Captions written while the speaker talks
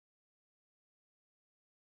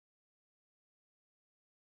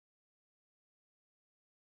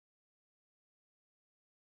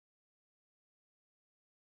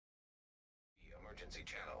Emergency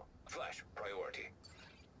channel. Flash priority.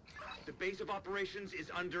 The base of operations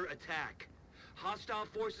is under attack. Hostile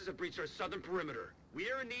forces have breached our southern perimeter.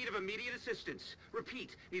 We are in need of immediate assistance.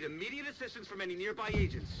 Repeat, need immediate assistance from any nearby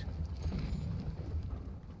agents.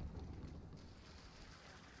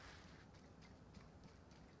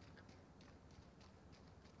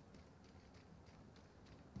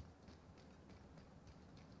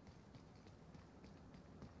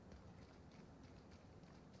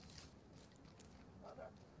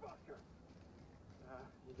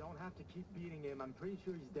 You don't have to keep beating him. I'm pretty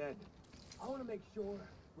sure he's dead. I want to make sure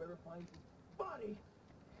whoever finds his body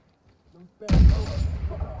knows better.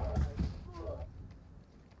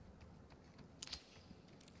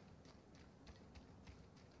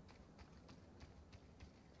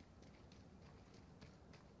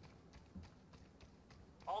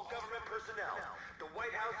 All government personnel, the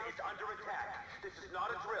White House is under attack. This is not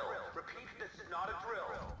a drill. Repeat, this is not a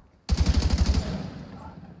drill.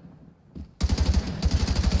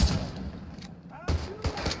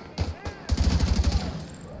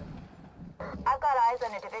 I've got eyes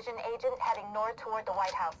on a division agent heading north toward the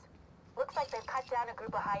White House. Looks like they've cut down a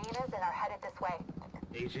group of hyenas and are headed this way.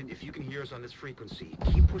 Agent, if you can hear us on this frequency,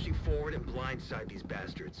 keep pushing forward and blindside these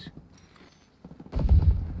bastards.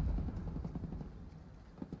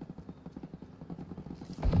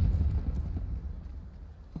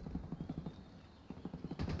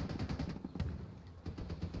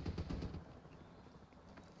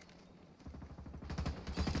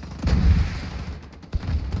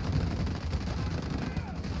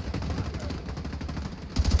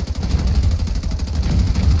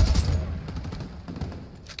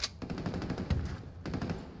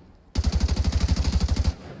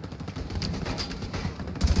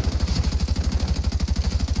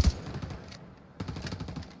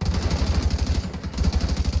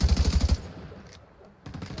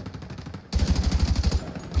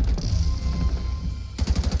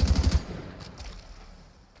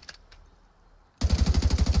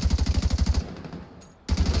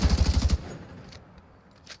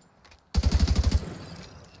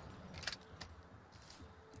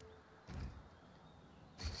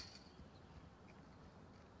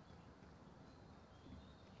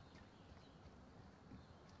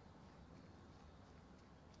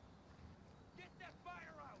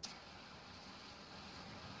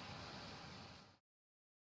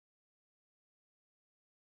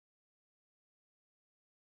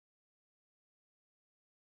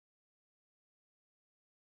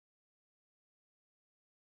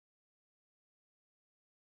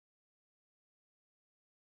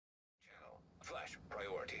 Flash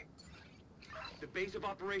priority. The base of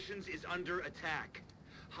operations is under attack.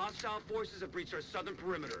 Hostile forces have breached our southern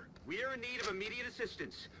perimeter. We are in need of immediate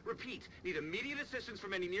assistance. Repeat, need immediate assistance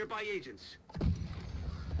from any nearby agents.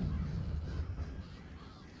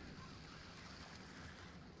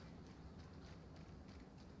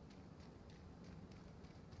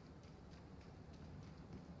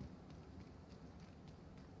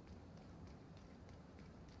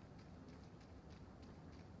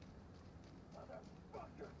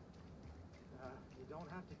 You don't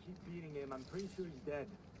have to keep beating him. I'm pretty sure he's dead.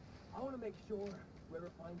 I want to make sure whoever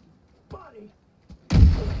finds his body.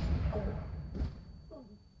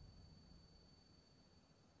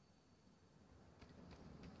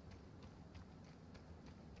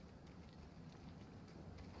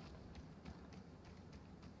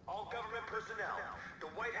 All government personnel, the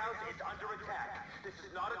White House is under attack. This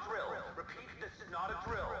is not a drill. Repeat, this is not a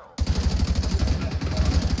drill.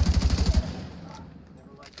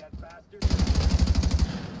 Never like that bastard.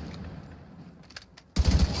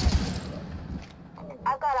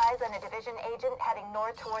 I've got eyes on a division agent heading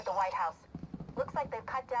north toward the White House. Looks like they've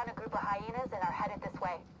cut down a group of hyenas and are headed this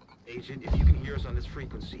way. Agent, if you can hear us on this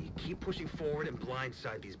frequency, keep pushing forward and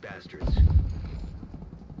blindside these bastards.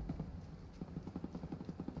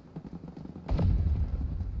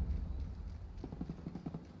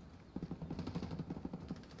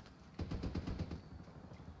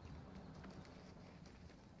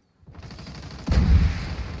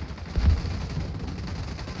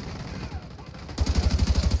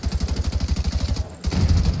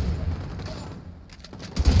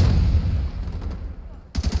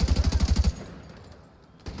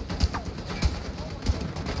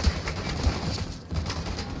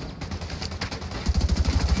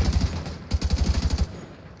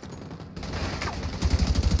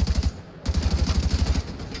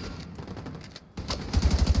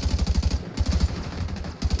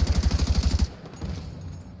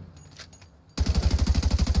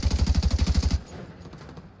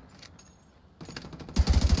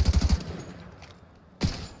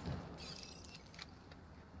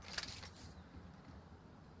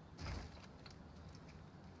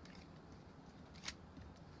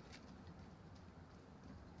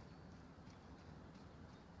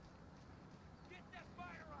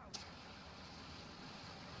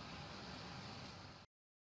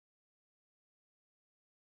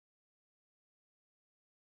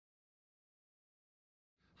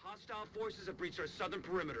 Hostile forces have breached our southern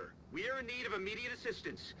perimeter. We are in need of immediate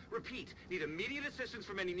assistance. Repeat, need immediate assistance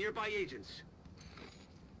from any nearby agents.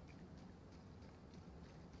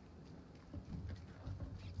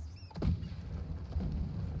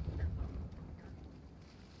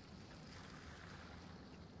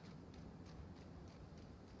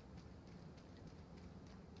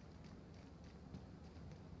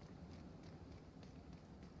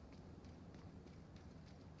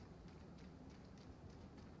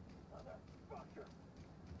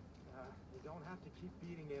 You don't have to keep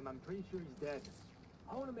beating him. I'm pretty sure he's dead.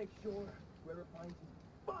 I want to make sure whoever finds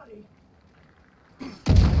his body.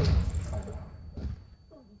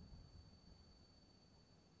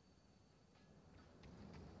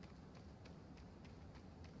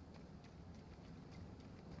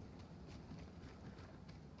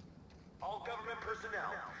 All government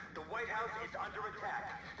personnel, the White House is under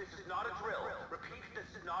attack. This is not a drill. Repeat, this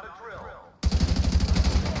is not a drill.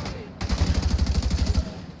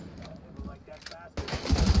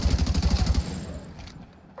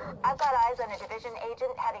 I've got eyes on a division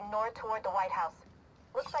agent heading north toward the White House.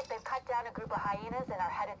 Looks like they've cut down a group of hyenas and are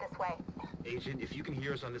headed this way. Agent, if you can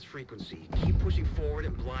hear us on this frequency, keep pushing forward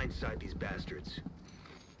and blindside these bastards.